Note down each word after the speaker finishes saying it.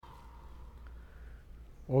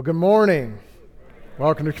Well, good morning.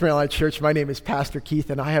 Welcome to Community Life Church. My name is Pastor Keith,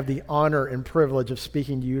 and I have the honor and privilege of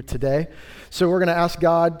speaking to you today. So we're going to ask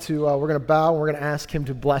God to, we're going to bow, and we're going to ask Him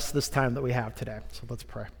to bless this time that we have today. So let's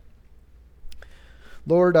pray.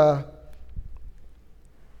 Lord, I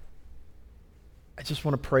just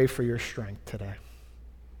want to pray for your strength today.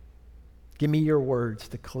 Give me your words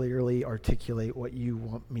to clearly articulate what you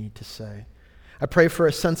want me to say. I pray for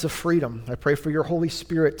a sense of freedom. I pray for your Holy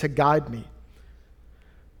Spirit to guide me.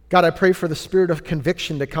 God, I pray for the spirit of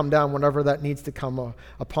conviction to come down whenever that needs to come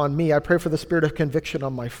upon me. I pray for the spirit of conviction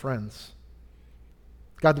on my friends.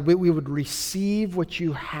 God, that we would receive what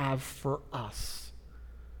you have for us.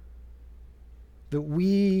 That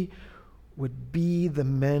we would be the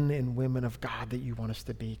men and women of God that you want us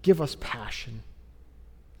to be. Give us passion.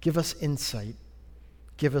 Give us insight.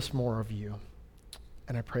 Give us more of you.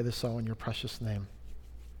 And I pray this all in your precious name.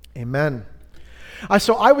 Amen.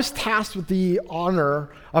 So I was tasked with the honor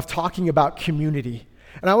of talking about community.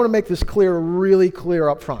 And I want to make this really clear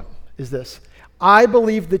up front, is this. I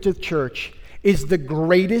believe that the church is the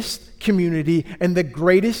greatest community and the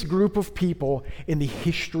greatest group of people in the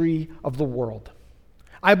history of the world.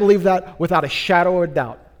 I believe that without a shadow of a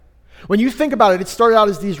doubt. When you think about it, it started out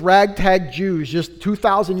as these ragtag Jews just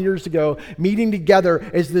 2,000 years ago meeting together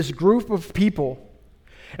as this group of people.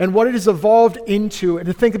 And what it has evolved into, and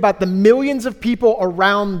to think about the millions of people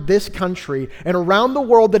around this country and around the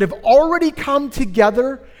world that have already come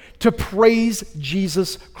together to praise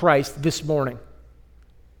Jesus Christ this morning.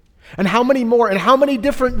 And how many more, and how many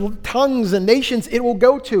different tongues and nations it will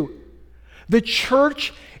go to. The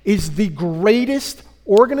church is the greatest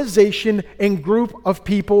organization and group of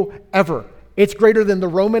people ever. It's greater than the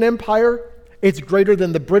Roman Empire. It's greater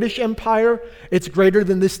than the British Empire. It's greater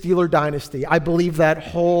than the Steeler dynasty. I believe that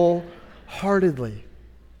wholeheartedly.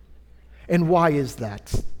 And why is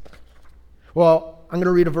that? Well, I'm going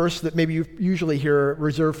to read a verse that maybe you usually hear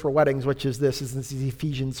reserved for weddings, which is this. This is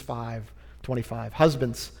Ephesians 5:25.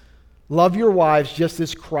 Husbands, love your wives just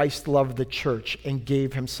as Christ loved the church and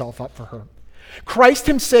gave himself up for her. Christ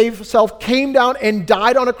himself came down and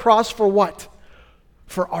died on a cross for what?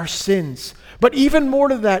 For our sins. But even more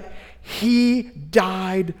to that, he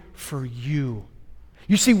died for you.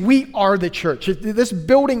 You see, we are the church. This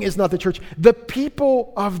building is not the church. The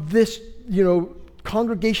people of this,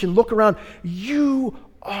 congregation, look around. You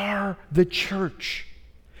are the church.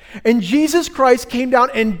 And Jesus Christ came down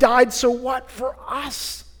and died, so what? For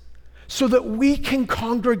us. So that we can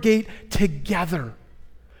congregate together.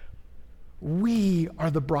 We are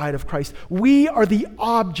the bride of Christ. We are the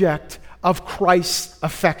object of Christ's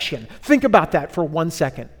affection. Think about that for 1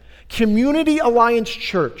 second. Community Alliance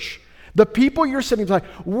Church, the people you're sitting beside,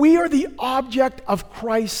 we are the object of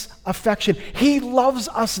Christ's affection. He loves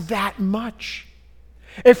us that much.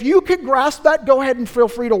 If you could grasp that, go ahead and feel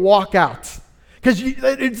free to walk out. Because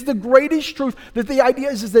it's the greatest truth that the idea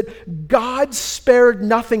is that God spared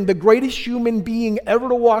nothing. The greatest human being ever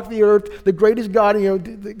to walk the earth, the greatest God,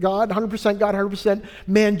 God, 100% God, 100%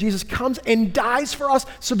 man, Jesus comes and dies for us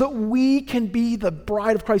so that we can be the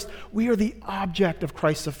bride of Christ. We are the object of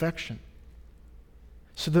Christ's affection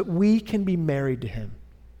so that we can be married to him.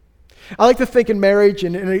 I like to think in marriage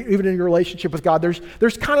and even in your relationship with God,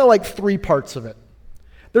 there's kind of like three parts of it.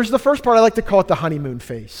 There's the first part, I like to call it the honeymoon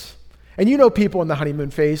phase. And you know people in the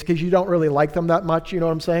honeymoon phase because you don't really like them that much, you know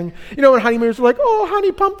what I'm saying? When honeymooners are like, oh,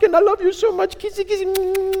 honey pumpkin, I love you so much, kissy,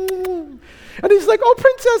 kissy. And he's like, oh,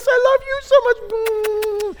 princess, I love you so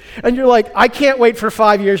much. And you're like, I can't wait for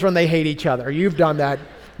 5 years when they hate each other. You've done that.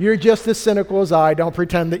 You're just as cynical as I. Don't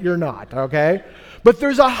pretend that you're not, okay? But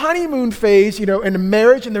there's a honeymoon phase, in a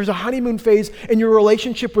marriage, and there's a honeymoon phase in your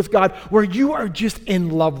relationship with God where you are just in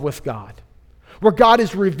love with God. Where God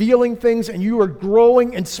is revealing things and you are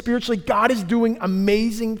growing, and spiritually God is doing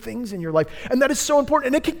amazing things in your life. And that is so important.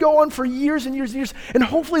 And it can go on for years and years and years. And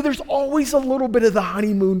hopefully there's always a little bit of the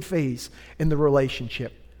honeymoon phase in the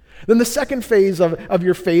relationship. Then the second phase of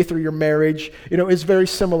your faith or your marriage, is very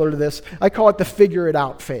similar to this. I call it the figure it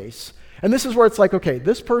out phase. And this is where it's like, okay,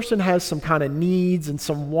 this person has some kind of needs and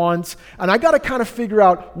some wants, and I got to kind of figure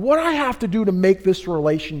out what I have to do to make this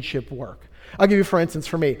relationship work. I'll give you, for instance,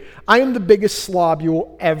 for me, I am the biggest slob you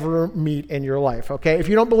will ever meet in your life, okay? If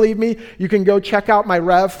you don't believe me, you can go check out my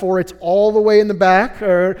RAV4. It's all the way in the back,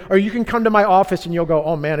 or you can come to my office and you'll go,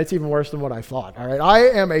 oh man, it's even worse than what I thought, all right? I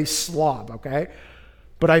am a slob, okay?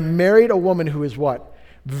 But I married a woman who is what?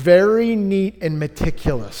 Very neat and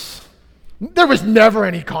meticulous. There was never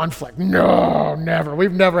any conflict. No, never.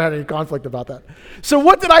 We've never had any conflict about that. So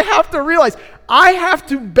what did I have to realize? I have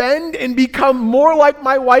to bend and become more like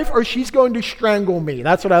my wife or she's going to strangle me.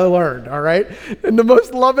 That's what I learned, all right? In the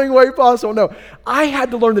most loving way possible. No, I had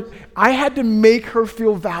to learn that I had to make her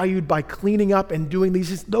feel valued by cleaning up and doing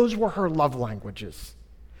these. Those were her love languages.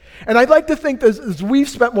 And I'd like to think that as we've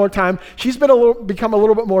spent more time, she's become a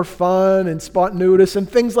little bit more fun and spontaneous and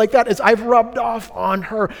things like that as I've rubbed off on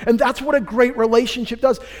her. And that's what a great relationship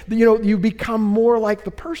does. You become more like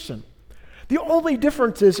the person. The only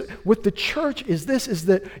difference is with the church is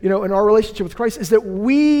that, in our relationship with Christ, is that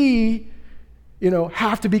we,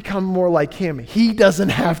 have to become more like him. He doesn't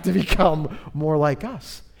have to become more like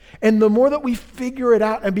us. And the more that we figure it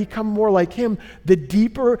out and become more like him, the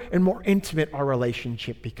deeper and more intimate our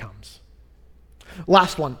relationship becomes.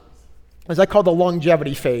 Last one, as I call the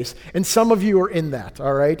longevity phase. And some of you are in that,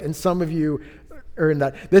 all right? And some of you are in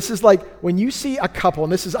that. This is like when you see a couple,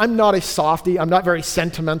 and I'm not a softie, I'm not very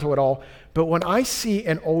sentimental at all, but when I see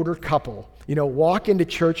an older couple, walk into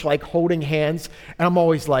church like holding hands, and I'm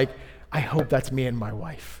always like, I hope that's me and my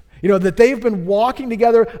wife. That they've been walking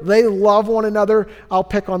together, they love one another. I'll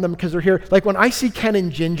pick on them because they're here. Like when I see Ken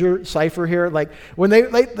and Ginger Cypher here, like when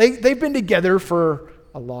they've been together for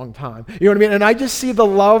a long time. You know what I mean? And I just see the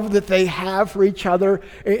love that they have for each other.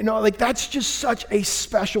 That's just such a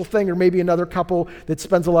special thing. Or maybe another couple that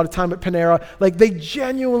spends a lot of time at Panera. Like they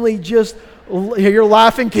genuinely you're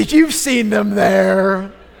laughing because you've seen them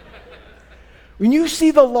there. When you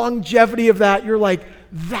see the longevity of that, you're like,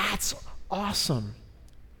 that's awesome.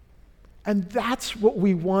 And that's what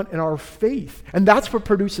we want in our faith. And that's what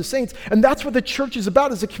produces saints. And that's what the church is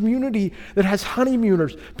about, is a community that has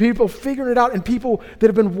honeymooners, people figuring it out, and people that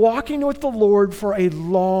have been walking with the Lord for a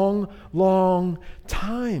long, long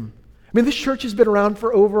time. I mean, this church has been around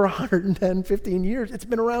for over 110, 15 years. It's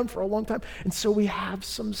been around for a long time. And so we have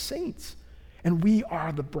some saints. And we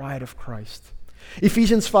are the bride of Christ.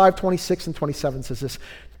 Ephesians 5:26 and 27 says this,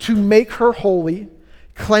 to make her holy,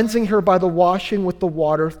 cleansing her by the washing with the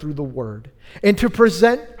water through the word, and to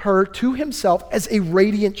present her to himself as a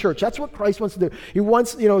radiant church. That's what Christ wants to do. He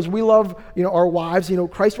wants, as we love, our wives,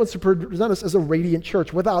 Christ wants to present us as a radiant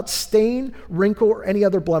church without stain, wrinkle, or any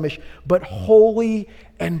other blemish, but holy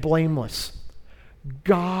and blameless.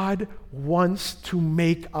 God wants to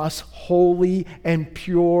make us holy and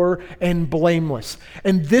pure and blameless.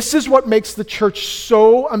 And this is what makes the church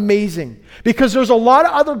so amazing, because there's a lot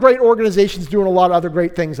of other great organizations doing a lot of other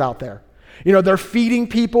great things out there. They're feeding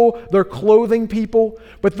people, they're clothing people,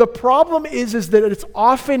 but the problem is that it's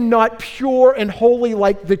often not pure and holy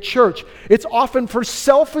like the church. It's often for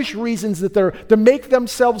selfish reasons that they're to make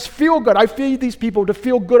themselves feel good. I feed these people to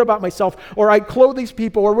feel good about myself, or I clothe these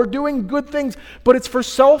people, or we're doing good things, but it's for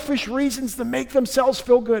selfish reasons to make themselves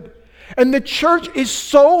feel good. And the church is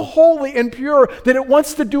so holy and pure that it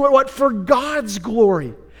wants to do it for God's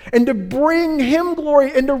glory. And to bring him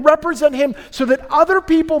glory and to represent him so that other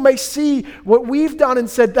people may see what we've done and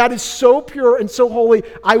said, that is so pure and so holy.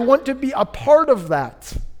 I want to be a part of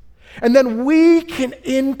that. And then we can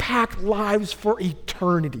impact lives for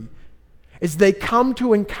eternity as they come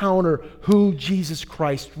to encounter who Jesus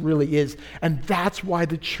Christ really is. And that's why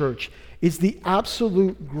the church is the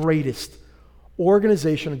absolute greatest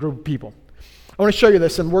organization, a group of people. I want to show you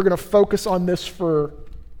this, and we're going to focus on this for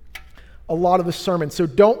a lot of the sermon. So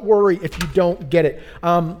don't worry if you don't get it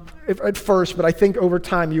at first, but I think over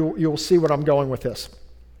time you'll see what I'm going with this.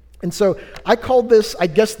 And so I called this, I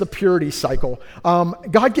guess, the purity cycle.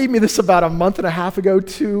 God gave me this about a month and a half ago,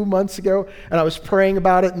 2 months ago, and I was praying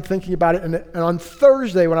about it and thinking about it. And on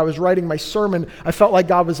Thursday, when I was writing my sermon, I felt like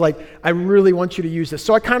God was like, I really want you to use this.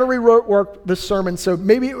 So I kind of rewrote this sermon. So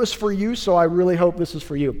maybe it was for you, so I really hope this is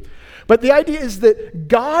for you. But the idea is that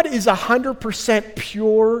God is 100%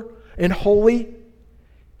 pure and holy.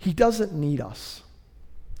 He doesn't need us.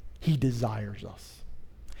 He desires us.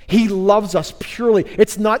 He loves us purely.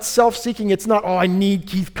 It's not self-seeking. It's not, I need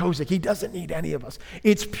Keith Kozik. He doesn't need any of us.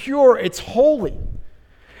 It's pure. It's holy.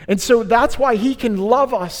 And so that's why he can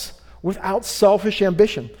love us without selfish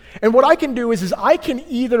ambition. And what I can do is I can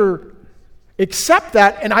either accept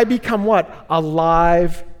that and I become what?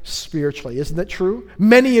 Alive spiritually. Isn't that true?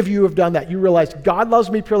 Many of you have done that. You realize God loves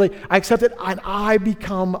me purely. I accept it and I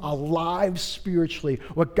become alive spiritually,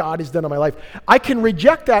 what God has done in my life. I can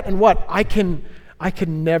reject that and what? I can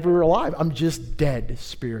never alive. I'm just dead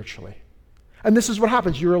spiritually. And this is what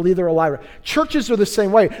happens. You're either alive. Churches are the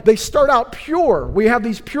same way. They start out pure. We have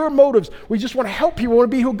these pure motives. We just want to help people. We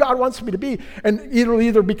want to be who God wants me to be. And it'll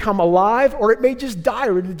either become alive or it may just die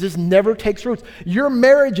or it just never takes roots. Your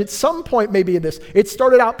marriage at some point may be in this. It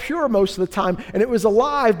started out pure most of the time and it was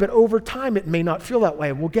alive, but over time it may not feel that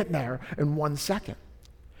way. We'll get there in 1 second.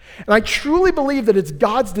 And I truly believe that it's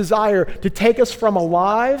God's desire to take us from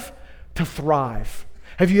alive to thrive.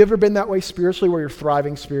 Have you ever been that way spiritually, where you're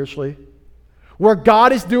thriving spiritually? Where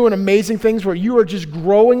God is doing amazing things, where you are just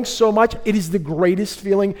growing so much. It is the greatest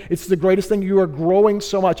feeling. It's the greatest thing. You are growing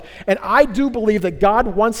so much. And I do believe that God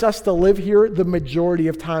wants us to live here the majority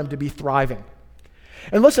of time to be thriving.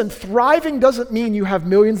 And listen, thriving doesn't mean you have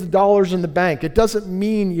millions of dollars in the bank. It doesn't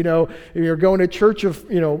mean, you're going to a church of,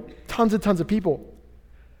 tons and tons of people.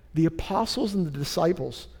 The apostles and the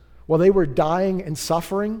disciples, while they were dying and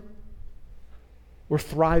suffering, were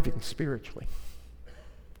thriving spiritually.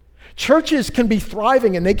 Churches can be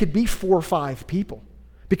thriving and they could be 4 or 5 people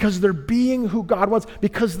because they're being who God wants,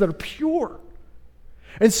 because they're pure.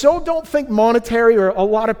 And so don't think monetary or a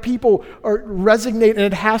lot of people resonate and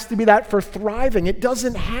it has to be that for thriving. It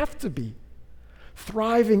doesn't have to be.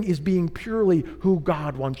 Thriving is being purely who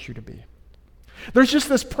God wants you to be. There's just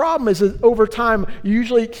this problem is that over time,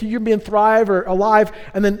 usually you're being thrive or alive,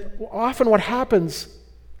 and then often what happens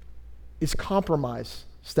is compromise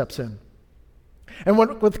steps in. And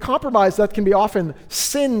with compromise, that can be often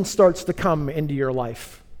sin starts to come into your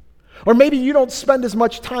life. Or maybe you don't spend as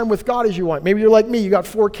much time with God as you want. Maybe you're like me, you got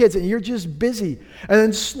 4 kids and you're just busy. And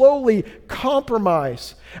then slowly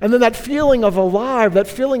compromise. And then that feeling of alive, that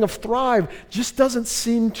feeling of thrive just doesn't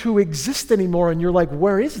seem to exist anymore. And you're like,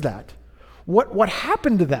 where is that? What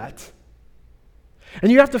happened to that?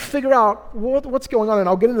 And you have to figure out what's going on, and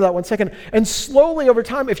I'll get into that 1 second. And slowly over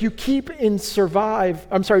time, if you keep in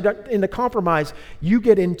the compromise, you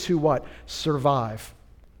get into what? Survive.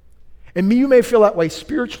 And you may feel that way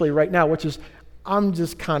spiritually right now, which is, I'm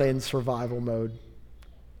just kind of in survival mode.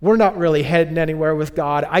 We're not really heading anywhere with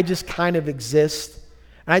God. I just kind of exist,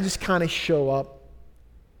 and I just kind of show up.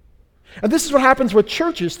 And this is what happens with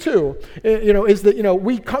churches too, is that,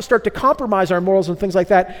 we start to compromise our morals and things like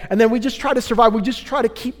that, and then we just try to survive. We just try to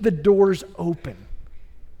keep the doors open.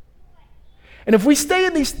 And if we stay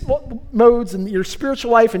in these modes in your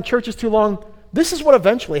spiritual life and churches too long, this is what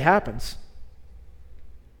eventually happens.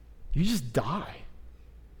 You just die.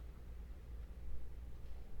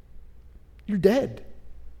 You're dead.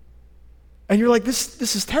 And you're like, this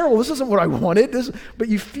is terrible. This isn't what I wanted. But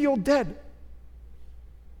you feel dead.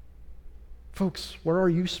 Folks, where are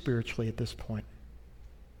you spiritually at this point?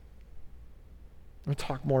 We'll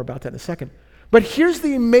talk more about that in a second. But here's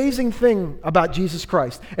the amazing thing about Jesus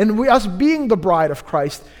Christ, and us being the bride of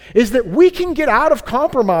Christ, is that we can get out of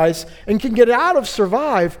compromise and can get out of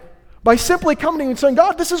survive by simply coming and saying,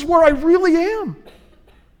 God, this is where I really am.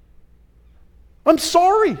 I'm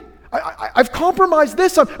sorry. I've compromised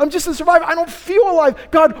this. I'm just in survival. I don't feel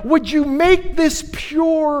alive. God, would you make this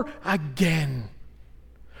pure again?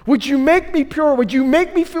 Would you make me pure? Would you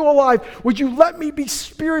make me feel alive? Would you let me be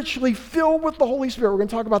spiritually filled with the Holy Spirit? We're going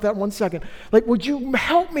to talk about that in 1 second. Would you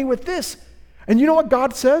help me with this? And you know what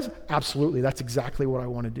God says? Absolutely. That's exactly what I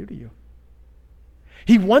want to do to you.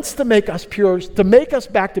 He wants to make us pure, to make us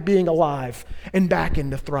back to being alive and back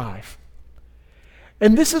into thrive.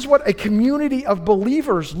 And this is what a community of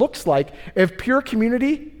believers looks like. If pure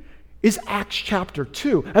community is Acts chapter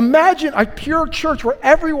 2. Imagine a pure church where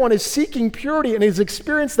everyone is seeking purity and has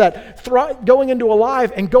experienced that going into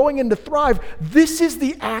alive and going into thrive. This is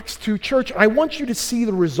the Acts 2 church. I want you to see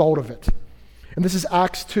the result of it. And this is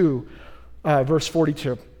Acts 2, verse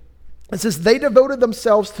 42. It says, they devoted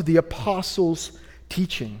themselves to the apostles'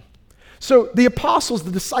 teaching. So the apostles,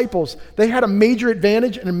 the disciples, they had a major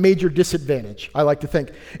advantage and a major disadvantage, I like to think,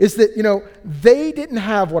 is that, they didn't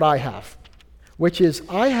have what I have. Which is,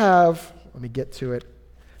 I have, let me get to it,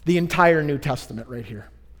 the entire New Testament right here.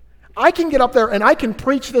 I can get up there and I can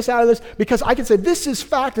preach this out of this because I can say this is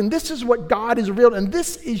fact and this is what God has revealed and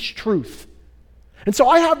this is truth. And so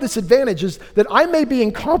I have this advantage is that I may be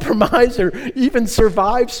in compromise or even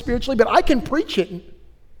survive spiritually, but I can preach it.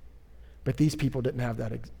 But these people didn't have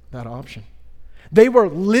that option. They were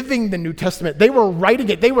living the New Testament. They were writing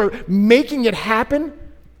it. They were making it happen.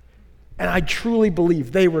 And I truly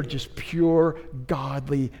believe they were just pure,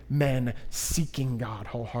 godly men seeking God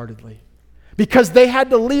wholeheartedly. Because they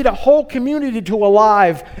had to lead a whole community to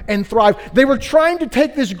alive and thrive. They were trying to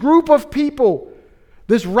take this group of people,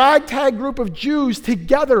 this ragtag group of Jews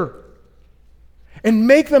together and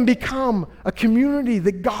make them become a community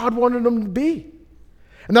that God wanted them to be.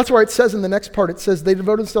 And that's why it says in the next part, it says they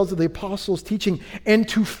devoted themselves to the apostles' teaching and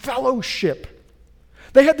to fellowship.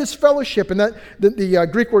 They had this fellowship, and that the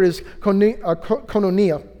Greek word is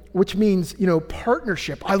koinonia, which means,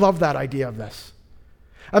 partnership. I love that idea of this.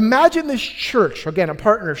 Imagine this church, again, a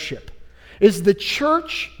partnership. Is the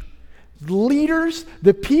church leaders,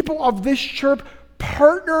 the people of this church,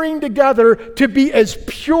 partnering together to be as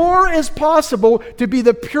pure as possible, to be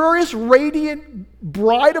the purest, radiant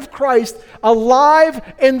bride of Christ,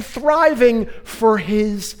 alive and thriving for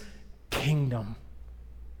his kingdom.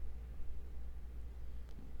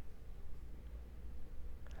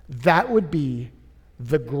 That would be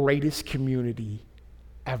the greatest community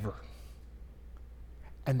ever.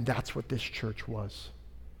 And that's what this church was.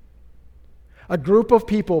 A group of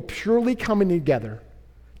people purely coming together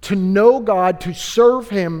to know God, to serve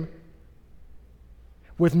him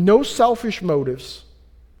with no selfish motives,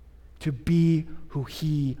 to be who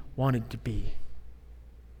he wanted to be.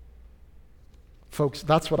 Folks,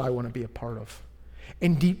 that's what I want to be a part of.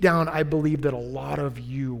 And deep down, I believe that a lot of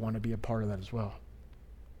you want to be a part of that as well.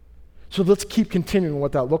 So let's keep continuing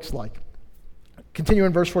what that looks like. Continue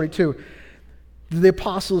in verse 42. The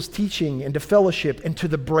apostles' teaching and to fellowship and to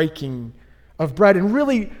the breaking of bread. And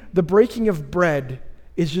really, the breaking of bread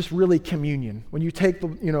is just really communion. When you take the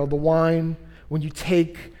wine, when you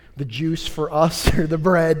take the juice for us or the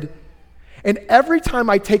bread. And every time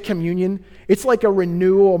I take communion, it's like a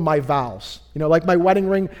renewal of my vows. Like my wedding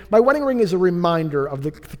ring. My wedding ring is a reminder of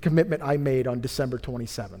the commitment I made on December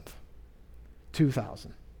 27th,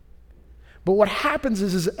 2000. But what happens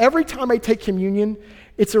is every time I take communion,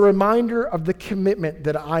 it's a reminder of the commitment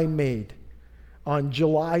that I made on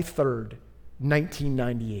July 3rd,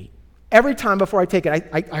 1998. Every time before I take it,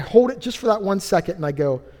 I hold it just for that 1 second and I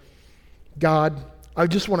go, God, I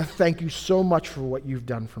just want to thank you so much for what you've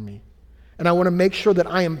done for me. And I want to make sure that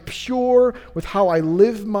I am pure with how I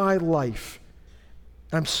live my life.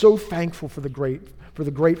 And I'm so thankful for the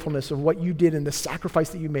gratefulness of what you did and the sacrifice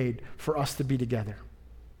that you made for us to be together.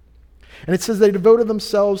 And it says they devoted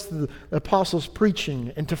themselves to the apostles'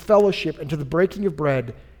 preaching and to fellowship and to the breaking of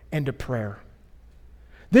bread and to prayer.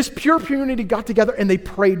 This pure community got together and they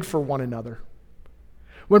prayed for one another.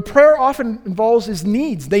 When prayer often involves his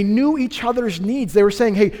needs, they knew each other's needs. They were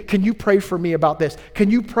saying, hey, can you pray for me about this? Can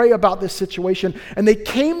you pray about this situation? And they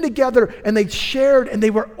came together and they shared and they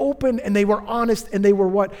were open and they were honest and they were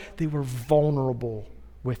what? They were vulnerable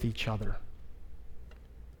with each other.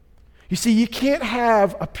 You see, you can't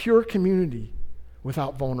have a pure community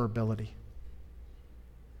without vulnerability.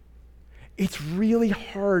 It's really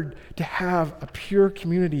hard to have a pure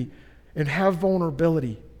community and have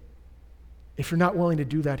vulnerability if you're not willing to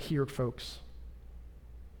do that here, folks.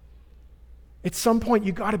 At some point,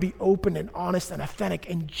 you got to be open and honest and authentic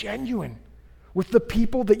and genuine with the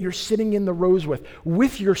people that you're sitting in the rows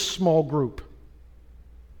with your small group.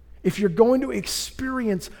 If you're going to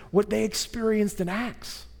experience what they experienced in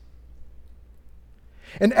Acts.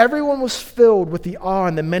 And everyone was filled with the awe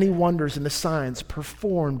and the many wonders and the signs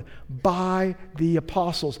performed by the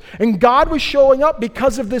apostles. And God was showing up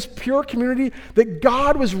because of this pure community, that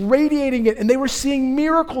God was radiating it, and they were seeing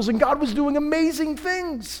miracles, and God was doing amazing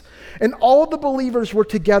things. And all the believers were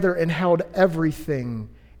together and held everything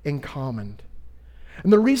in common.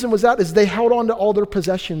 And the reason was that is they held on to all their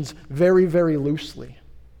possessions very, very loosely.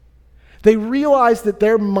 They realized that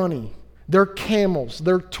their money, their camels,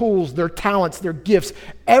 their tools, their talents, their gifts,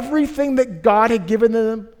 everything that God had given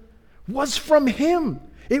them was from him.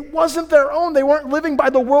 It wasn't their own. They weren't living by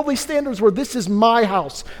the worldly standards where this is my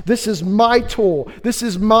house, this is my tool, this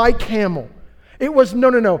is my camel. It was,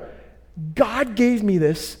 no. God gave me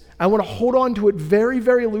this. I want to hold on to it very,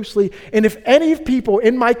 very loosely. And if any people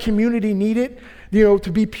in my community need it,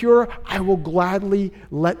 to be pure, I will gladly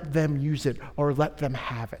let them use it or let them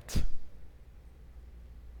have it.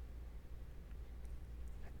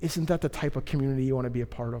 Isn't that the type of community you want to be a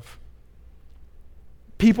part of?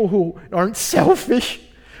 People who aren't selfish,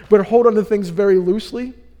 but hold on to things very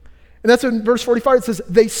loosely. And that's in verse 45. It says,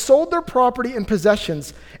 they sold their property and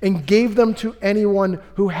possessions and gave them to anyone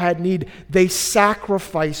who had need. They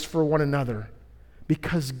sacrificed for one another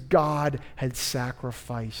because God had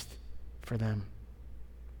sacrificed for them.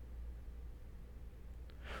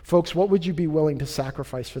 Folks, what would you be willing to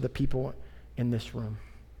sacrifice for the people in this room?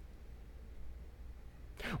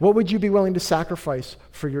 What would you be willing to sacrifice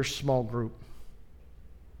for your small group?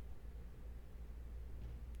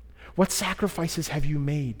 What sacrifices have you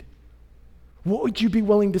made? What would you be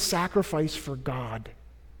willing to sacrifice for God?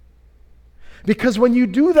 Because when you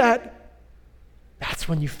do that, that's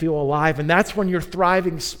when you feel alive and that's when you're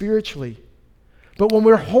thriving spiritually. But when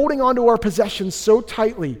we're holding on to our possessions so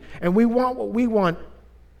tightly and we want what we want,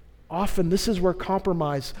 often this is where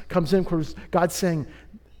compromise comes in, because God's saying,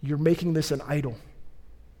 you're making this an idol.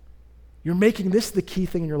 You're making this the key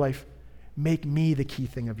thing in your life. Make me the key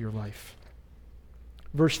thing of your life.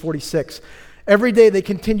 Verse 46, every day they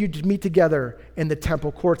continued to meet together in the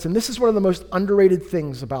temple courts. And this is one of the most underrated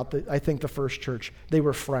things about, I think, the first church. They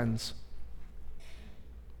were friends.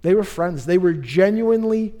 They were friends. They were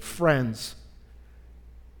genuinely friends.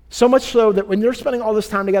 So much so that when they're spending all this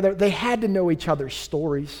time together, they had to know each other's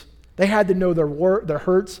stories. They had to know their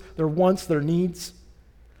hurts, their wants, their needs.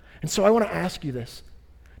 And so I want to ask you this.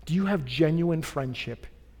 Do you have genuine friendship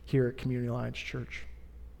here at Community Alliance Church?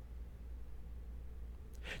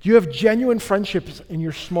 Do you have genuine friendships in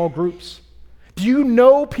your small groups? Do you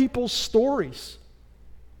know people's stories?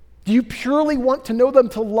 Do you purely want to know them,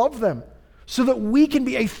 to love them, so that we can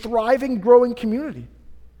be a thriving, growing community?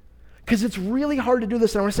 Because it's really hard to do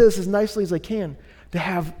this, and I want to say this as nicely as I can, to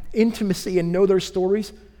have intimacy and know their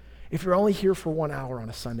stories if you're only here for 1 hour on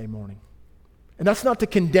a Sunday morning. And that's not to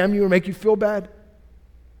condemn you or make you feel bad.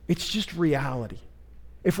 It's just reality.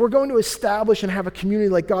 If we're going to establish and have a community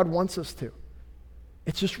like God wants us to,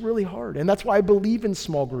 it's just really hard. And that's why I believe in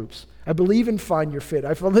small groups. I believe in find your fit.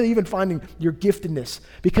 I believe in finding your giftedness,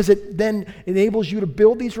 because it then enables you to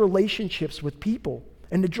build these relationships with people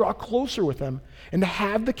and to draw closer with them and to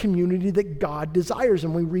have the community that God desires.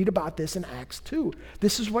 And we read about this in Acts 2.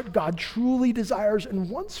 This is what God truly desires and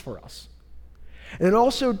wants for us. And it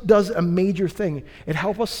also does a major thing. It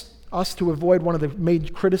helps us to avoid one of the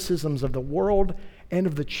major criticisms of the world and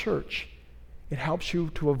of the church. It helps you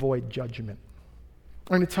to avoid judgment.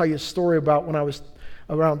 I'm going to tell you a story about when I was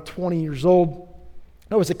around 20 years old.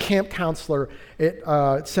 I was a camp counselor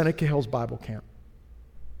at Seneca Hills Bible Camp.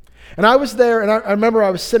 And I was there, and I remember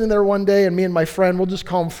I was sitting there one day, and me and my friend, we'll just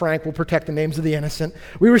call him Frank, we'll protect the names of the innocent.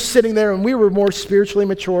 We were sitting there, and we were more spiritually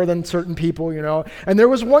mature than certain people, you know. And there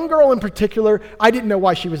was one girl in particular, I didn't know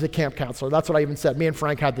why she was a camp counselor. That's what I even said. Me and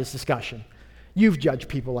Frank had this discussion. You've judged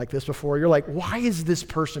people like this before. You're like, why is this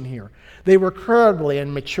person here? They were incredibly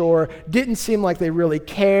immature, didn't seem like they really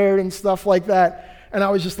cared and stuff like that. And I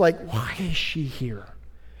was just like, why is she here?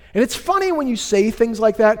 And it's funny when you say things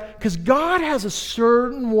like that, because God has a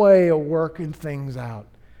certain way of working things out.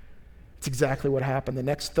 It's exactly what happened. The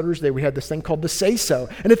next Thursday, we had this thing called the say-so.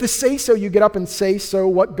 And at the say-so, you get up and say so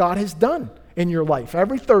what God has done in your life.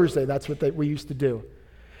 Every Thursday, that's what we used to do.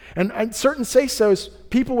 And certain say-sos,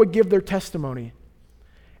 people would give their testimony.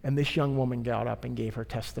 And this young woman got up and gave her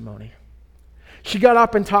testimony. She got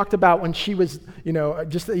up and talked about when she was,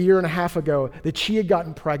 just a year and a half ago, that she had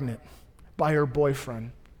gotten pregnant by her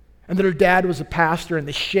boyfriend. And that her dad was a pastor, and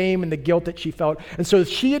the shame and the guilt that she felt. And so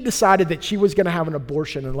she had decided that she was going to have an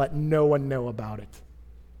abortion and let no one know about it.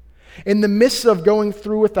 In the midst of going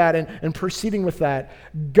through with that and proceeding with that,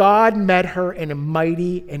 God met her in a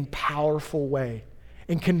mighty and powerful way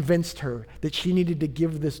and convinced her that she needed to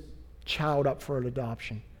give this child up for an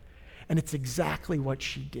adoption. And it's exactly what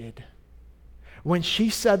she did. When she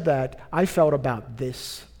said that, I felt about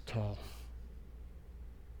this tall.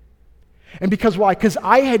 And because why? Because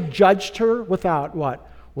I had judged her without what?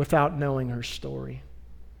 Without knowing her story.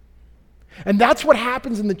 And that's what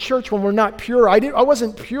happens in the church when we're not pure. I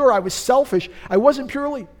wasn't pure. I was selfish. I wasn't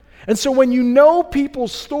purely. And so when you know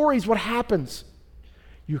people's stories, what happens?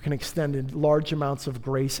 You can extend in large amounts of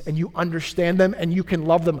grace, and you understand them, and you can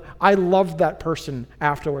love them. I loved that person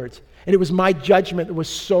afterwards. And it was my judgment that was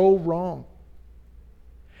so wrong.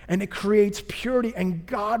 And it creates purity, and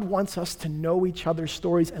God wants us to know each other's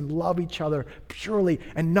stories and love each other purely,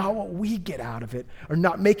 and not what we get out of it, or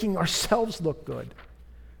not making ourselves look good.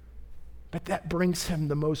 But that brings him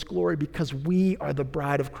the most glory, because we are the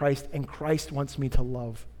bride of Christ, and Christ wants me to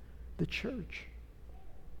love the church.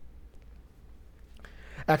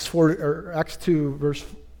 Acts 2,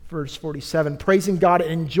 verse 47, praising God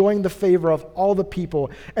and enjoying the favor of all the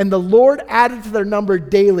people. And the Lord added to their number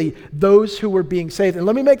daily those who were being saved. And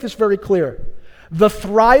let me make this very clear. The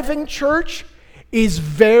thriving church is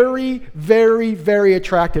very, very, very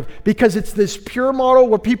attractive, because it's this pure model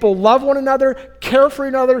where people love one another, care for one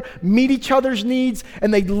another, meet each other's needs,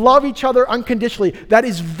 and they love each other unconditionally. That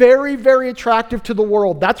is very, very attractive to the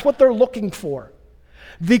world. That's what they're looking for.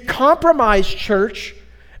 The compromised church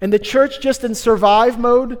and the church just in survive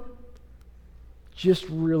mode just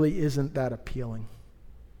really isn't that appealing.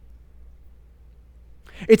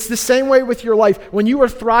 It's the same way with your life. When you are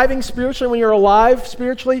thriving spiritually, when you're alive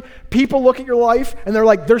spiritually, people look at your life and they're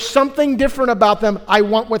like, there's something different about them. I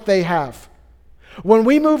want what they have. When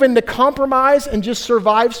we move into compromise and just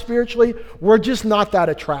survive spiritually, we're just not that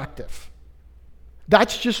attractive.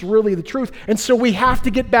 That's just really the truth. And so we have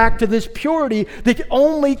to get back to this purity that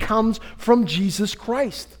only comes from Jesus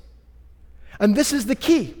Christ. And this is the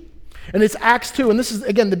key. And it's Acts 2, and this is,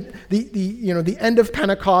 again, the end of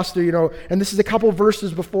Pentecost, and this is a couple of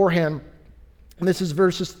verses beforehand. And this is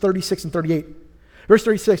verses 36 and 38. Verse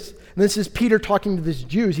 36, and this is Peter talking to these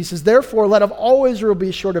Jews. He says, "Therefore, let of all Israel be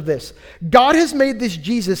assured of this. God has made this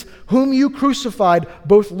Jesus, whom you crucified,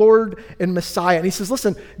 both Lord and Messiah." And he says,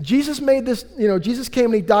 listen, Jesus made this, Jesus came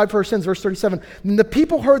and he died for our sins. Verse 37, and the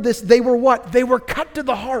people heard this. They were what? They were cut to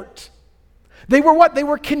the heart. They were what? They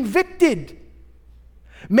were convicted.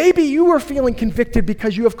 Maybe you are feeling convicted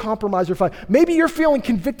because you have compromised your faith. Maybe you're feeling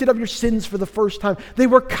convicted of your sins for the first time. They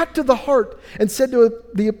were cut to the heart and said to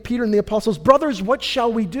Peter and the apostles, "Brothers, what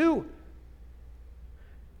shall we do?"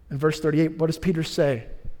 In verse 38, what does Peter say?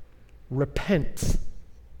 Repent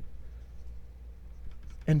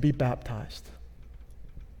and be baptized.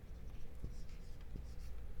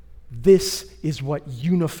 This is what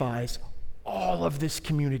unifies all of this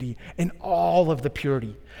community and all of the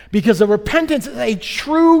purity. Because the repentance is a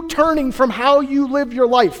true turning from how you live your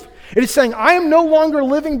life. It is saying, I am no longer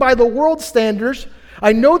living by the world's standards.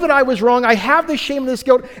 I know that I was wrong. I have this shame and this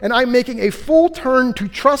guilt, and I'm making a full turn to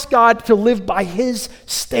trust God to live by His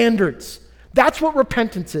standards. That's what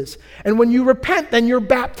repentance is. And when you repent, then you're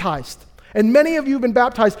baptized. And many of you have been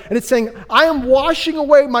baptized, and it's saying, I am washing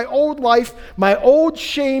away my old life, my old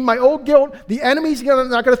shame, my old guilt. The enemy's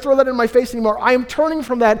not going to throw that in my face anymore. I am turning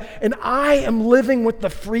from that, and I am living with the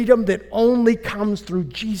freedom that only comes through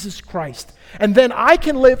Jesus Christ. And then I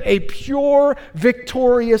can live a pure,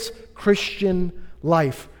 victorious Christian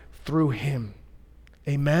life through Him.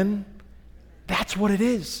 Amen? That's what it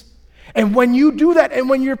is. And when you do that, and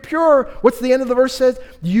when you're pure, what's the end of the verse says?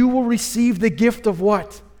 You will receive the gift of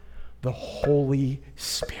what? The Holy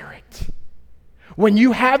Spirit. When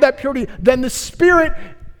you have that purity, then the Spirit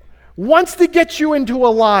wants to get you into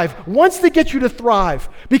alive, wants to get you to thrive,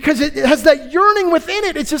 because it has that yearning within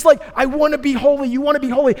it. It's just like, I want to be holy, you want to be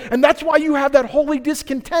holy. And that's why you have that holy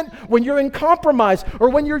discontent when you're in compromise or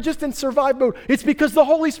when you're just in survive mode. It's because the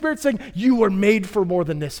Holy Spirit's saying, you were made for more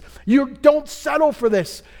than this. You don't settle for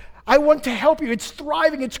this. I want to help you. It's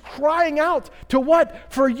thriving. It's crying out to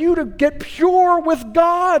what? For you to get pure with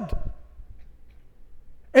God.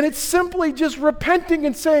 And it's simply just repenting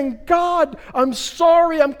and saying, God, I'm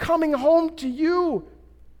sorry, I'm coming home to you.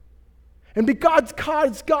 And because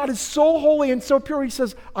God is so holy and so pure, He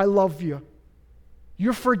says, I love you.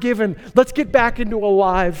 You're forgiven. Let's get back into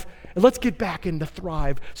alive, and let's get back into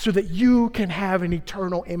thrive so that you can have an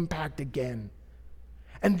eternal impact again.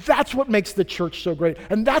 And that's what makes the church so great.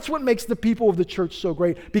 And that's what makes the people of the church so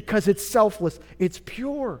great, because it's selfless, it's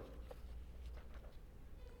pure.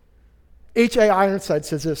 H.A. Ironside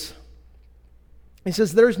says this. He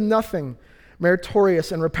says, there's nothing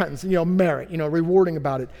meritorious in repentance, merit, rewarding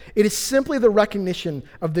about it. It is simply the recognition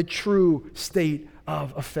of the true state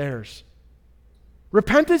of affairs.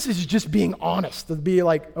 Repentance is just being honest, to be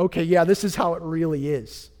like, okay, yeah, this is how it really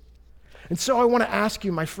is. And so I want to ask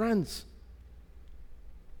you, my friends,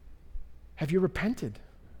 have you repented?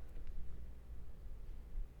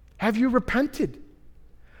 Have you repented?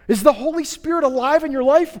 Is the Holy Spirit alive in your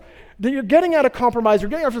life that you're getting out of compromise,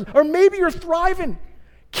 or maybe you're thriving?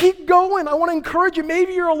 Keep going. I want to encourage you.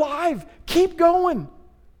 Maybe you're alive. Keep going.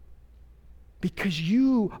 Because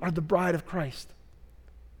you are the bride of Christ.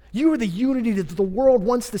 You are the unity that the world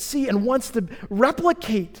wants to see and wants to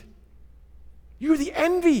replicate. You're the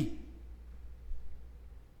envy.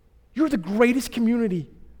 You're the greatest community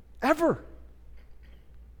ever.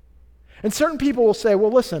 And certain people will say,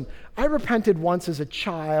 well, listen, I repented once as a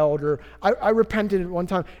child, or I repented at one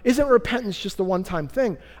time. Isn't repentance just a one-time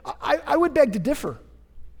thing? I would beg to differ.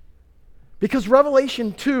 Because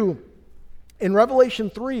Revelation 2 and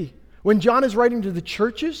Revelation 3, when John is writing to the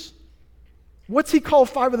churches, what's he call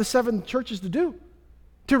 5 of the 7 churches to do?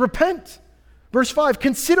 To repent. Verse 5,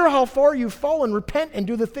 consider how far you've fallen, repent and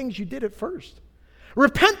do the things you did at first.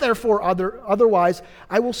 Repent, therefore, otherwise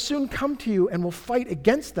I will soon come to you and will fight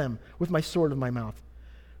against them with my sword of my mouth.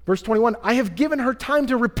 Verse 21, I have given her time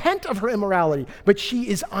to repent of her immorality, but she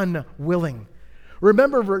is unwilling.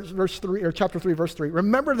 Remember verse 3, or chapter 3, verse 3.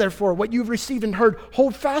 Remember, therefore, what you've received and heard,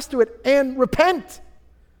 hold fast to it and repent.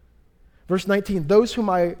 Verse 19, those whom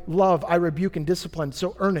I love, I rebuke and discipline,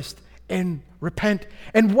 so earnest and repent.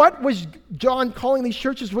 And what was John calling these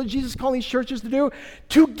churches? What was Jesus calling these churches to do?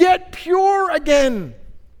 To get pure again.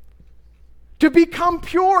 To become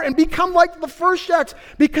pure and become like the first acts,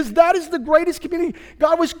 because that is the greatest community.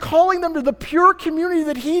 God was calling them to the pure community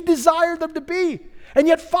that He desired them to be. And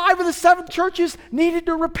yet 5 of the 7 churches needed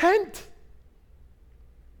to repent.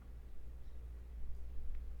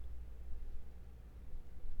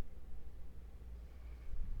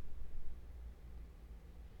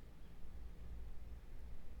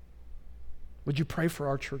 Would you pray for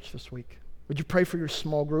our church this week? Would you pray for your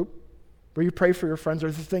small group? Will you pray for your friends? Are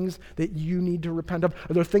there things that you need to repent of?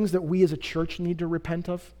 Are there things that we as a church need to repent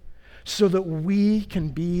of? So that we can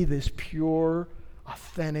be this pure,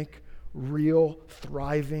 authentic, real,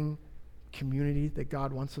 thriving community that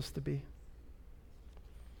God wants us to be.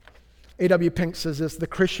 A.W. Pink says this: the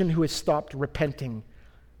Christian who has stopped repenting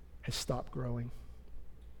has stopped growing.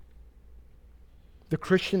 The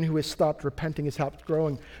Christian who has stopped repenting has stopped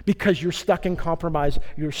growing because you're stuck in compromise,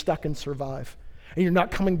 you're stuck in survive. And you're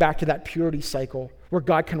not coming back to that purity cycle where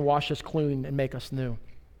God can wash us clean and make us new.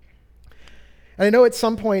 And I know at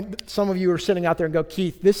some point, some of you are sitting out there and go,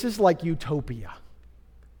 Keith, this is like utopia.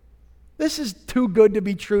 This is too good to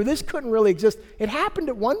be true. This couldn't really exist. It happened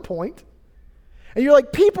at one point. And you're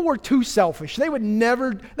like, people were too selfish. They would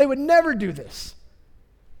never do this.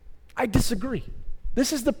 I disagree.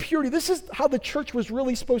 This is the purity. This is how the church was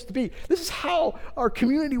really supposed to be. This is how our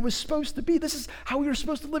community was supposed to be. This is how we were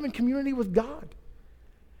supposed to live in community with God.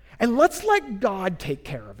 And let's let God take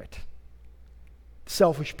care of it.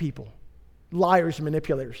 Selfish people, liars,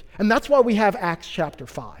 manipulators. And that's why we have Acts chapter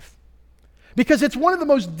 5. Because it's one of the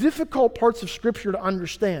most difficult parts of Scripture to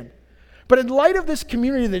understand. But in light of this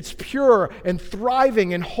community that's pure and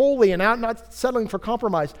thriving and holy and not settling for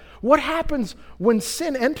compromise, what happens when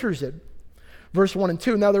sin enters it? Verse 1 and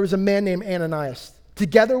 2, now there was a man named Ananias,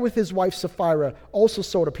 together with his wife Sapphira, also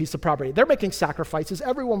sold a piece of property. They're making sacrifices.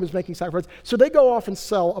 Everyone was making sacrifices. So they go off and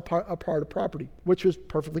sell a part of property, which was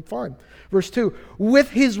perfectly fine. Verse 2,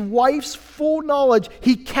 with his wife's full knowledge,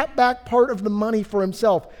 he kept back part of the money for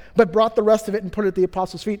himself, but brought the rest of it and put it at the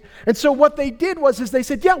apostles' feet. And so what they did was they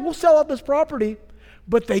said, yeah, we'll sell out this property,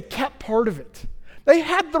 but they kept part of it. They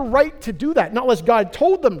had the right to do that, not unless God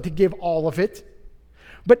told them to give all of it.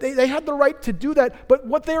 But they had the right to do that. But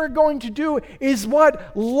what they were going to do is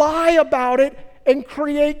what? Lie about it and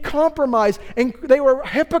create compromise. And they were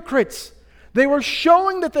hypocrites. They were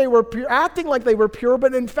showing that they were pure, acting like they were pure,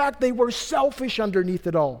 but in fact they were selfish underneath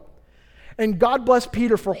it all. And God bless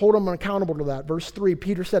Peter for holding them accountable to that. Verse 3,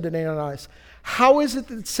 Peter said to Ananias, how is it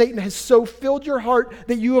that Satan has so filled your heart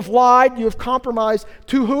that you have lied, you have compromised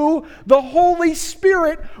to who? The Holy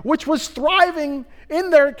Spirit, which was thriving in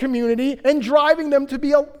their community and driving them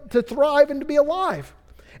to thrive and to be alive,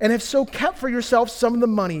 and have so kept for yourself some of the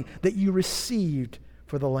money that you received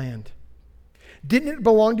for the land. Didn't it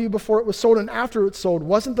belong to you before it was sold, and after it was sold,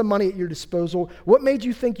 wasn't the money at your disposal? What made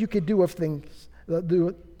you think you could do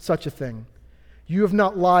such a thing? You have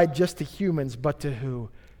not lied just to humans, but to who?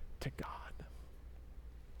 To God.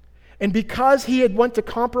 And because he had went to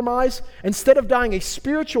compromise, instead of dying a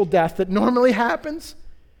spiritual death that normally happens,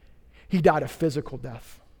 he died a physical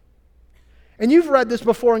death. And you've read this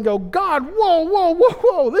before and go, God,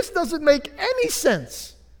 whoa, this doesn't make any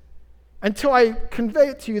sense. Until I convey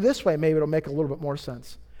it to you this way, maybe it'll make a little bit more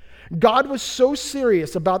sense. God was so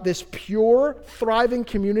serious about this pure, thriving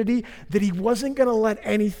community that he wasn't going to let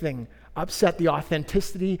anything upset the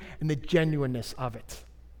authenticity and the genuineness of it.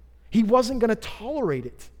 He wasn't going to tolerate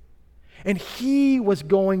it. And he was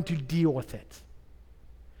going to deal with it.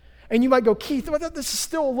 And you might go, Keith, this is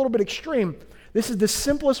still a little bit extreme. This is the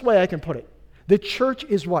simplest way I can put it. The church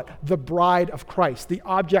is what? The bride of Christ, the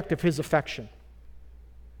object of his affection.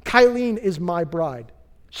 Kylene is my bride.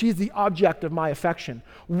 She's the object of my affection.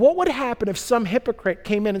 What would happen if some hypocrite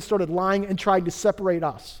came in and started lying and tried to separate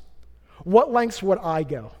us? What lengths would I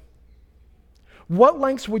go? What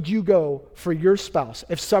lengths would you go for your spouse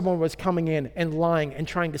if someone was coming in and lying and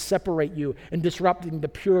trying to separate you and disrupting the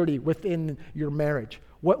purity within your marriage?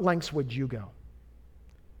 What lengths would you go?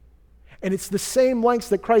 And it's the same lengths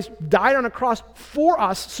that Christ died on a cross for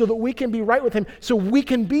us so that we can be right with him, so we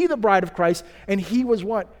can be the bride of Christ. And he was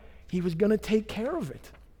what? He was going to take care of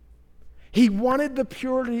it. He wanted the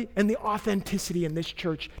purity and the authenticity in this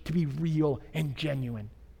church to be real and genuine.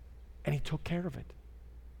 And he took care of it.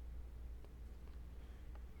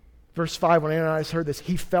 Verse 5, when Ananias heard this,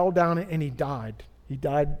 he fell down and he died. He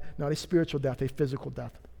died not a spiritual death, a physical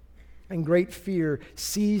death. And great fear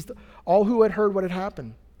seized all who had heard what had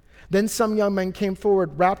happened. Then some young men came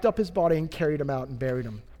forward, wrapped up his body, and carried him out and buried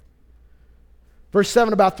him. Verse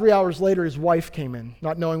 7, about 3 hours later, his wife came in.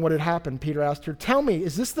 Not knowing what had happened, Peter asked her, tell me,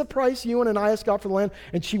 is this the price you and Ananias got for the land?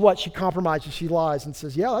 And she what? She compromises, she lies and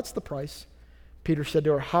says, yeah, that's the price. Peter said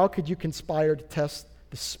to her, how could you conspire to test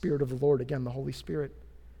the Spirit of the Lord? Again, the Holy Spirit.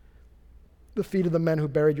 The feet of the men who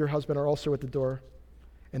buried your husband are also at the door,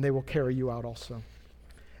 and they will carry you out also.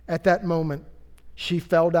 At that moment, she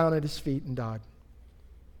fell down at his feet and died.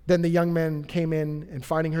 Then the young men came in, and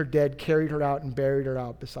finding her dead, carried her out and buried her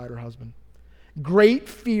out beside her husband. Great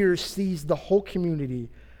fear seized the whole community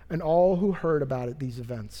and all who heard about it, these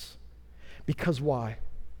events. Because why?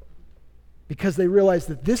 Because they realized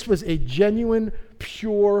that this was a genuine,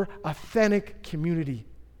 pure, authentic community.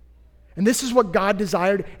 And this is what God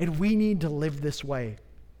desired, and we need to live this way.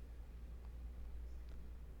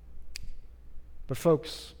 But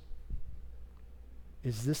folks,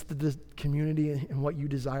 is this the community and what you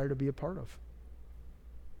desire to be a part of?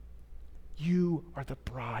 You are the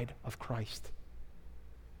bride of Christ.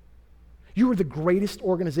 You are the greatest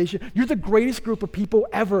organization. You're the greatest group of people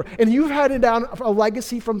ever. And you've handed down a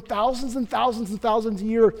legacy from thousands and thousands and thousands of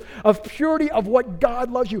years of purity of what God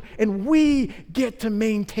loves you. And we get to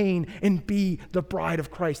maintain and be the bride of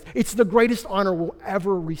Christ. It's the greatest honor we'll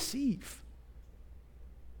ever receive.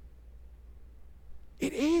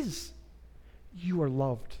 It is. You are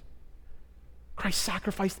loved. Christ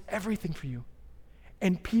sacrificed everything for you.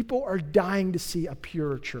 And people are dying to see a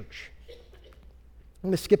pure church. I'm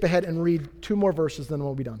going to skip ahead and read 2 more verses, then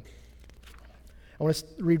we'll be done. I want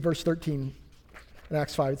to read verse 13 in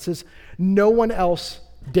Acts 5. It says, no one else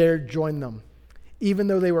dared join them, even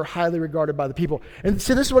though they were highly regarded by the people. And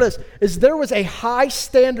see, this is what it is there was a high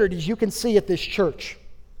standard, as you can see, at this church.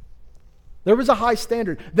 There was a high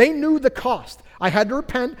standard. They knew the cost. I had to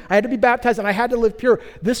repent, I had to be baptized, and I had to live pure.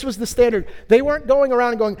 This was the standard. They weren't going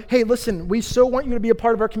around and going, hey, listen, we so want you to be a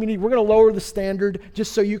part of our community. We're going to lower the standard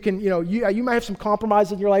just so you can, you might have some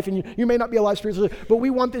compromise in your life, and you may not be alive spiritually, but we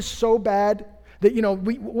want this so bad that,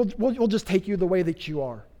 we'll just take you the way that you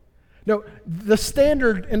are. No, the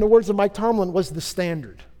standard, in the words of Mike Tomlin, was the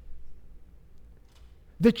standard.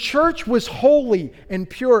 The church was holy and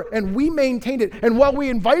pure, and we maintained it. And while we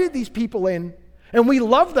invited these people in, and we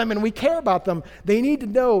love them and we care about them, they need to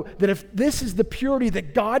know that if this is the purity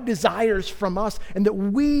that God desires from us, and that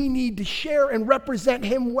we need to share and represent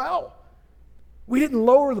Him well. We didn't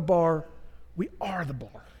lower the bar, we are the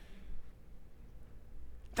bar.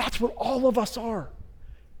 That's what all of us are.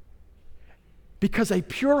 Because a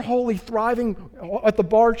pure, holy, thriving at the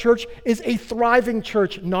bar church is a thriving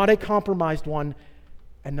church, not a compromised one,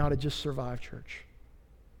 and not a just survived church.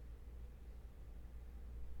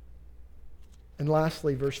 And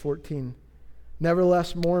lastly, verse 14.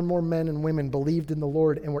 Nevertheless, more and more men and women believed in the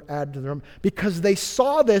Lord and were added to them. Because they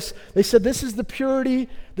saw this, they said, this is the purity,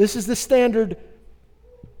 this is the standard,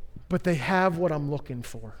 but they have what I'm looking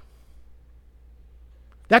for.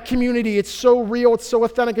 That community, it's so real, it's so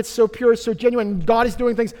authentic, it's so pure, it's so genuine. God is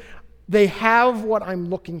doing things. They have what I'm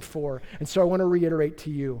looking for. And so I want to reiterate to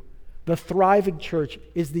you, the thriving church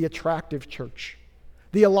is the attractive church.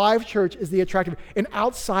 The alive church is the attractive, and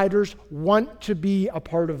outsiders want to be a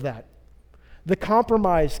part of that. The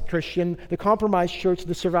compromised Christian, the compromised church,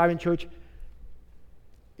 the surviving church,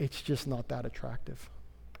 it's just not that attractive.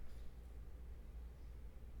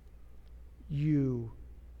 You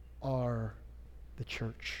are the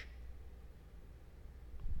church.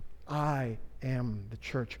 I am the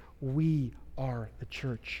church. We are the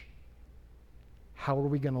church. How are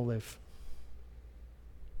we going to live?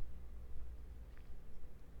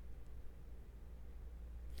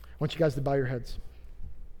 I want you guys to bow your heads.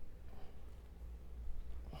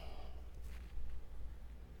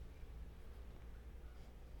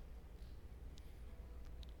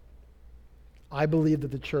 I believe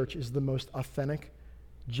that the church is the most authentic,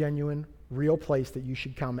 genuine, real place that you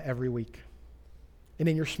should come every week. And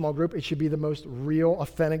in your small group, it should be the most real,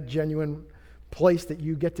 authentic, genuine place that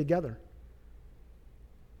you get together.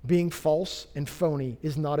 Being false and phony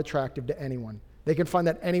is not attractive to anyone. They can find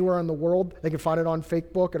that anywhere in the world. They can find it on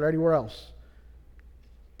Facebook or anywhere else.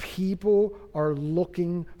 People are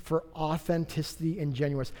looking for authenticity and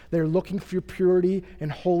genuineness. They're looking for purity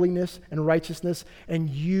and holiness and righteousness, and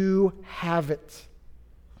you have it.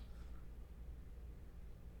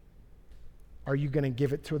 Are you going to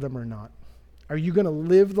give it to them or not? Are you going to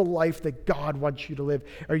live the life that God wants you to live?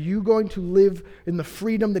 Are you going to live in the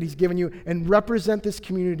freedom that He's given you and represent this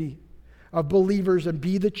community of believers and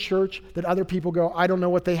be the church that other people go, I don't know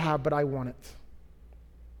what they have, but I want it?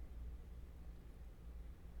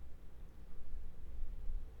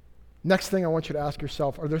 Next thing I want you to ask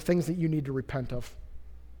yourself, are there things that you need to repent of?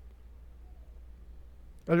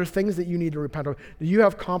 Are there things that you need to repent of? Do you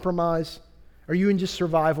have compromise? Are you in just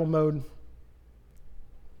survival mode?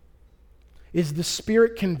 Is the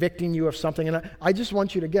Spirit convicting you of something? And I just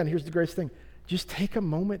want you to, again, here's the greatest thing. Just take a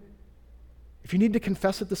moment. If you need to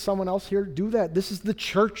confess it to someone else here, do that. This is the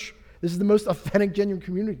church. This is the most authentic, genuine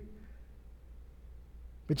community.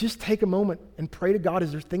 But just take a moment and pray to God,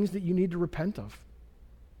 is there things that you need to repent of?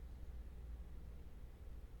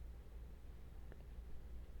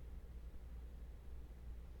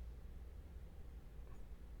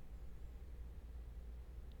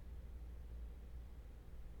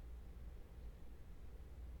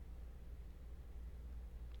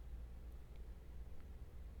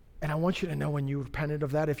 And I want you to know when you repented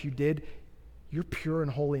of that, if you did, you're pure and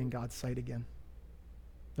holy in God's sight again.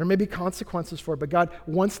 There may be consequences for it, but God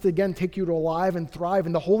wants to, again, take you to alive and thrive,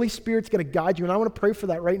 and the Holy Spirit's going to guide you, and I want to pray for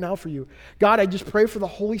that right now for you. God, I just pray for the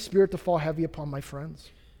Holy Spirit to fall heavy upon my friends,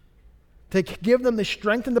 to give them the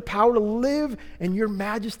strength and the power to live in your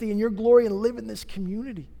majesty and your glory and live in this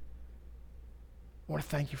community. I want to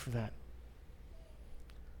thank you for that.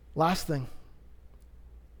 Last thing,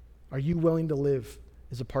 are you willing to live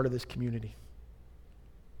as a part of this community?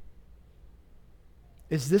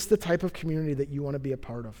 Is this the type of community that you want to be a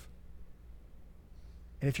part of?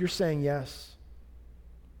 And if you're saying yes,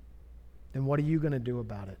 then what are you going to do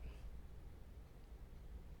about it?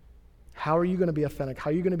 How are you going to be authentic? How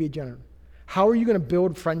are you going to be genuine? How are you going to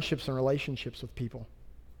build friendships and relationships with people?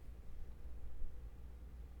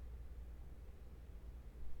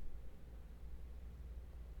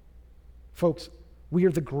 Folks, we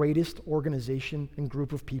are the greatest organization and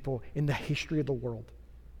group of people in the history of the world.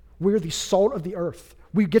 We are the salt of the earth.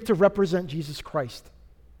 We get to represent Jesus Christ.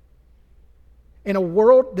 In a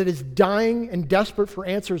world that is dying and desperate for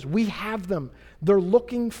answers, we have them. They're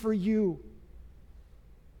looking for you.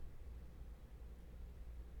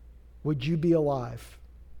 Would you be alive?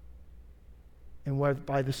 And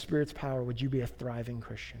by the Spirit's power, would you be a thriving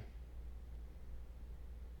Christian?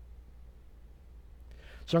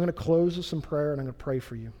 So I'm going to close with some prayer, and I'm going to pray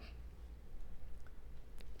for you.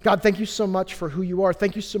 God, thank you so much for who you are.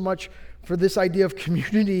 Thank you so much for this idea of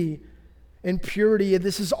community and purity. And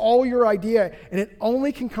this is all your idea, and it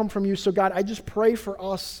only can come from you. So God, I just pray for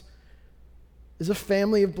us as a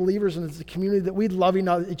family of believers and as a community that we'd love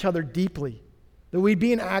each other deeply, that we'd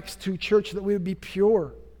be in Acts 2 church, that we would be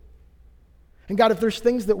pure. And God, if there's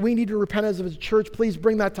things that we need to repent as a church, please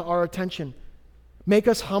bring that to our attention. Make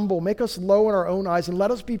us humble, make us low in our own eyes, and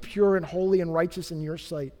let us be pure and holy and righteous in your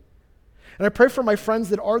sight. And I pray for my friends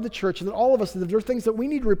that are the church, that all of us, that there are things that we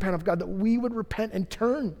need to repent of, God, that we would repent and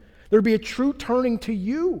turn. There'd be a true turning to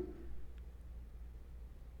you.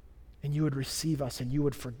 And you would receive us and you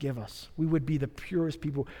would forgive us. We would be the purest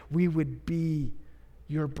people. We would be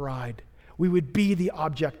your bride. We would be the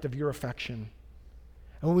object of your affection.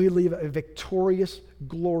 And we live a victorious,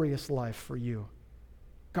 glorious life for you.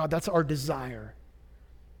 God, that's our desire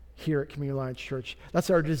here at Community Alliance Church. That's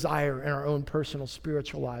our desire in our own personal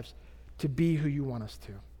spiritual lives, to be who you want us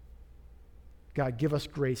to. God, give us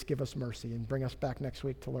grace, give us mercy, and bring us back next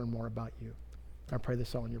week to learn more about you. I pray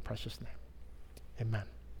this all in your precious name. Amen.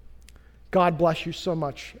 God bless you so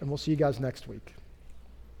much, and we'll see you guys next week.